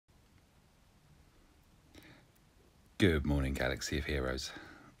Good morning, Galaxy of Heroes.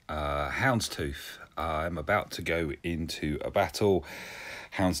 Houndstooth. I'm about to go into a battle.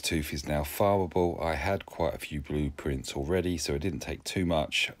 Houndstooth is now farmable. I had quite a few blueprints already, so it didn't take too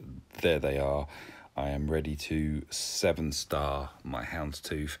much. There they are. I am ready to 7-star my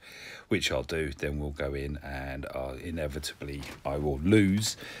Houndstooth, which I'll do. Then we'll go in and inevitably I will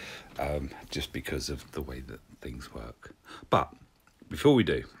lose just because of the way that things work. But before we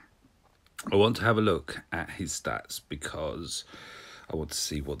do, I want to have a look at his stats because I want to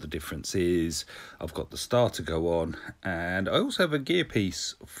see what the difference is. I've got the star to go on, and I also have a gear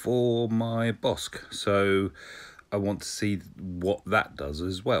piece for my Bossk, so I want to see what that does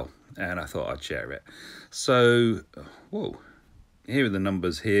as well, and I thought I'd share it. So, whoa, here are the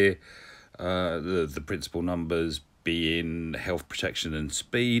numbers here. The principal numbers being health, protection and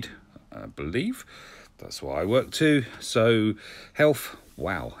speed, I believe. That's what I work to. So health,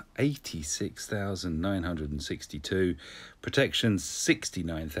 wow, 86,962. Protection,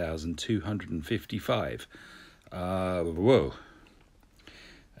 69,255. Whoa.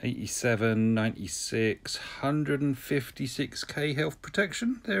 87, 96, 156k health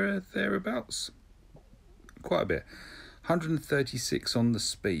protection, thereabouts. Quite a bit. 136 on the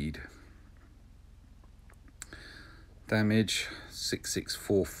speed. Damage,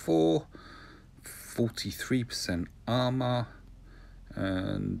 6644. 43% armor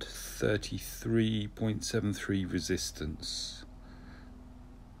and 33.73 resistance.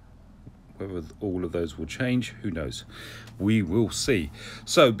 Whether all of those will change, who knows? We will see.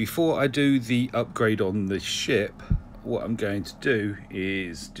 So before I do the upgrade on the ship, what I'm going to do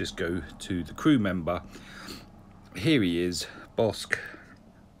is just go to the crew member. Here he is, Bossk.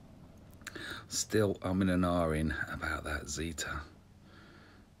 Still umming and ahhing about that Zeta.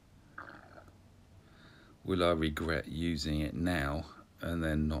 Will I regret using it now and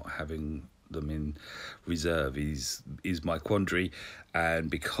then not having them in reserve is my quandary, and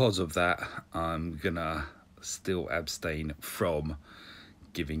because of that I'm gonna still abstain from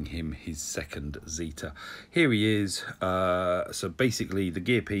giving him his second Zeta. Here he is. So basically the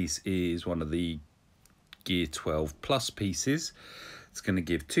gear piece is one of the Gear 12 plus pieces. It's going to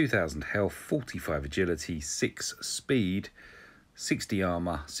give 2,000 health, 45 agility, 6 speed, 60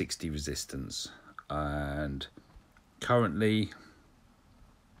 armor, 60 resistance. And currently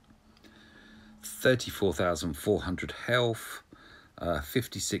 34,400 health,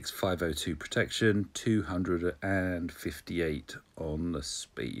 56,502 protection, 258 on the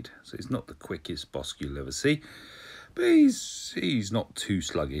speed. So he's not the quickest Bossk you'll ever see, but he's not too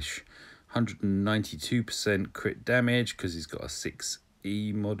sluggish. 192% crit damage because he's got a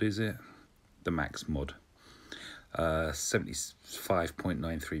 6E mod, is it? The max mod.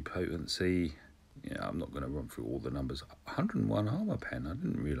 75.93 potency. Yeah, I'm not going to run through all the numbers. 101 armor pen. I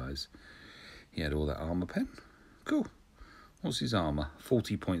didn't realise he had all that armor pen. Cool. What's his armor?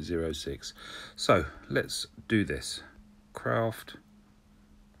 40.06. So let's do this. Craft.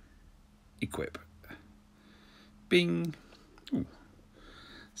 Equip. Bing. Ooh.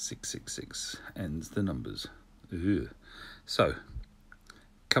 666 ends the numbers. Ugh. So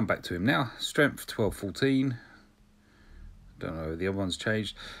come back to him now. Strength 1214. Don't know, the other one's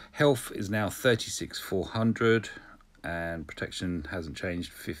changed. Health is now 36,400 and protection hasn't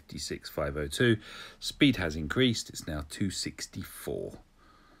changed, 56,502. Speed has increased, it's now 264.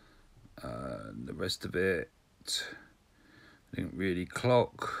 The rest of it didn't really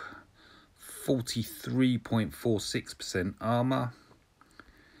clock. 43.46% armor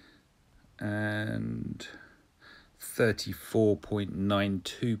and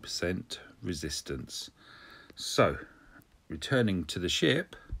 34.92% resistance. So returning to the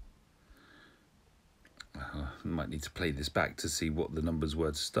ship, I might need to play this back to see what the numbers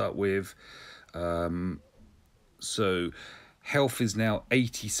were to start with. So health is now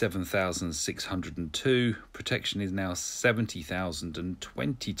 87,602. Protection is now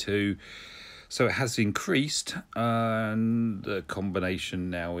 70,022. So it has increased, and the combination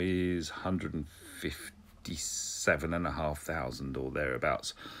now is 157,500 or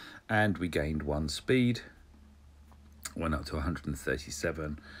thereabouts. And we gained 1 speed. Went up to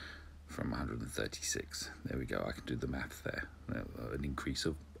 137 from 136. There we go. I can do the math there. An increase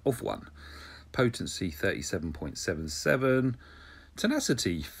of 1. Potency 37.77.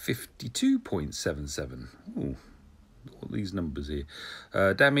 Tenacity 52.77. Ooh, all these numbers here.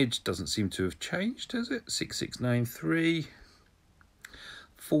 Damage doesn't seem to have changed, has it? 6693.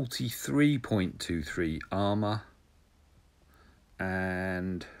 43.23 armor.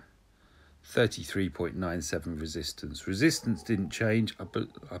 And 33.97 resistance. Resistance didn't change. I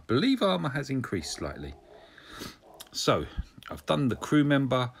believe armor has increased slightly. So I've done the crew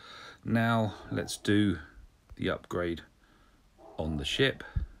member. Now let's do the upgrade on the ship.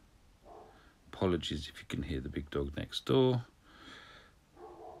 Apologies if you can hear the big dog next door.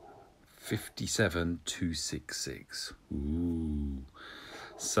 57,266. Ooh.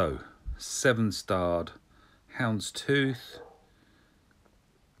 So, 7-starred Houndstooth.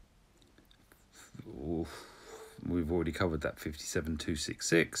 Oof. We've already covered that.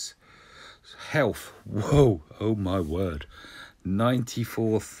 57,266. Health. Whoa. Oh my word.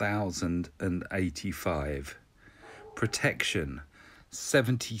 94,085. Protection.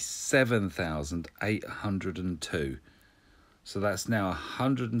 77,802. So that's now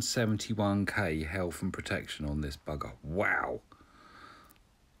 171k health and protection on this bugger. Wow.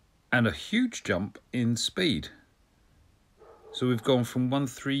 And a huge jump in speed. So we've gone from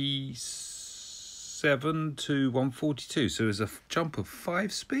 137 to 142. So there's a jump of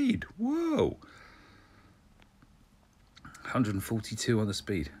 5 speed. Whoa. 142 on the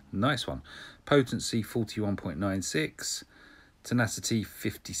speed. Nice one. Potency 41.96. Tenacity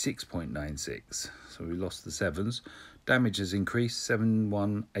 56.96. So we lost the 7s. Damage has increased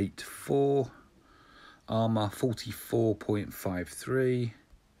 7184. Armor 44.53.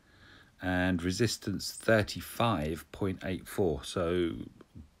 And resistance 35.84. So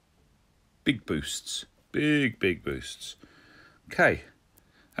big boosts. Big boosts. Okay.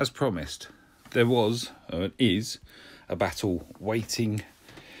 As promised, there was, is, a battle waiting.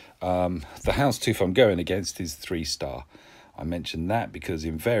 The Houndstooth I'm going against is 3-star. I mentioned that because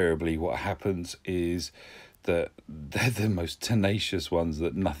invariably what happens is that they're the most tenacious ones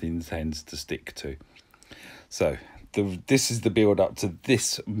that nothing tends to stick to. So this is the build up to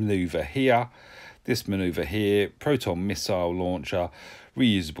this maneuver here. This maneuver here, proton missile launcher,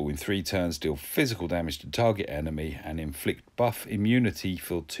 reusable in 3 turns, deal physical damage to target enemy and inflict buff immunity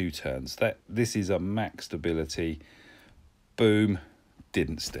for 2 turns. This is a maxed ability. Boom,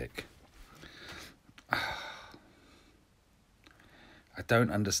 didn't stick. I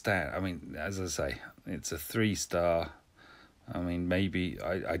don't understand. I mean, as I say, it's a 3-star. I mean, maybe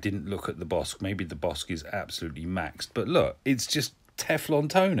I didn't look at the Bossk. Maybe the Bossk is absolutely maxed. But look, it's just Teflon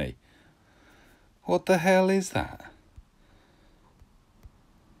Tony. What the hell is that?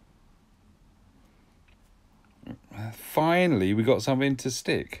 Finally, we got something to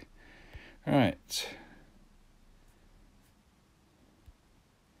stick. All right.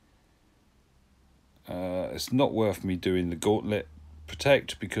 It's not worth me doing the gauntlet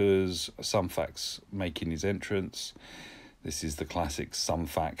protect because Sunfac's making his entrance. This is the classic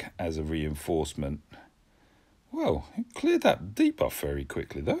Sunfac as a reinforcement. Well, he cleared that debuff very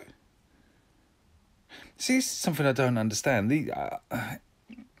quickly though. See, this is something I don't understand.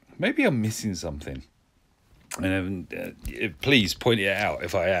 Maybe I'm missing something. And please point it out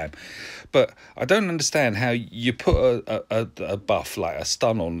if I am. But I don't understand how you put a buff like a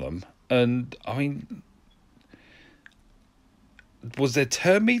stun on them. And I mean, was there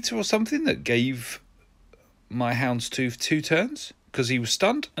turn meter or something that gave my Houndstooth 2 turns? Because he was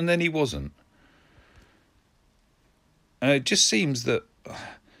stunned and then he wasn't. It just seems that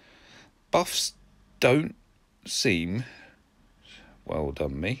buffs don't seem, well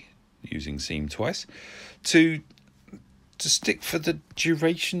done me, using seem twice, to stick for the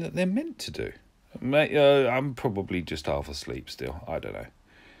duration that they're meant to do. I'm probably just half asleep still. I don't know.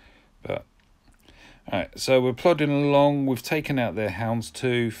 But alright, so we're plodding along. We've taken out their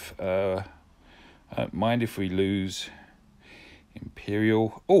Houndstooth. I don't mind if we lose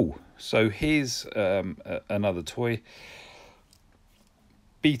Imperial. Oh, so here's another toy.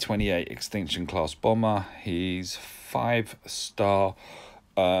 B-28 Extinction Class Bomber. He's 5-star.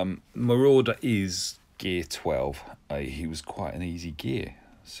 bRhoda is gear 12. He was quite an easy gear,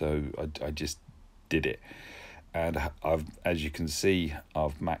 so I just did it. And as you can see,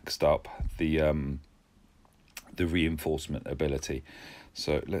 I've maxed up the reinforcement ability.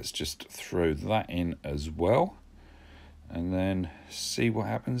 So let's just throw that in as well, and then see what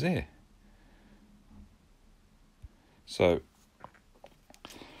happens here. So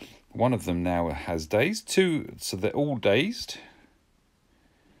one of them now has dazed, 2, so they're all dazed.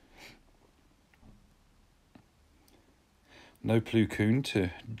 No Plo Koon to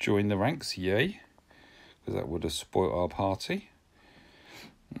join the ranks, yay. Because that would have spoilt our party.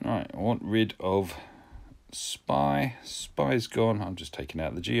 Right, I want rid of Spy. Spy's gone. I'm just taking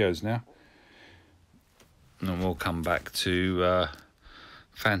out the Geos now. And we'll come back to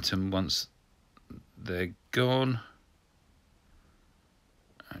Phantom once they're gone.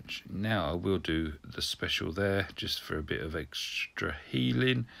 Actually, now I will do the special there, just for a bit of extra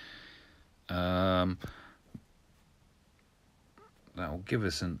healing. That will give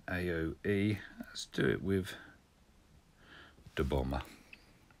us an AoE. Let's do it with the bomber.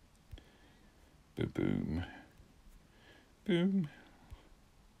 Boom, boom. Boom.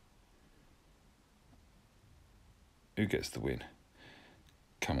 Who gets the win?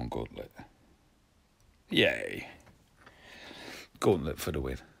 Come on, Gauntlet. Yay. Gauntlet for the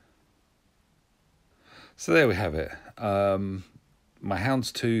win. So there we have it. My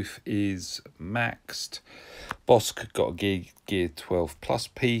Houndstooth is maxed. Bossk got a Gear 12 plus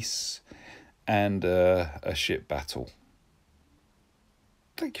piece and a ship battle.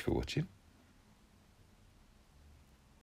 Thank you for watching.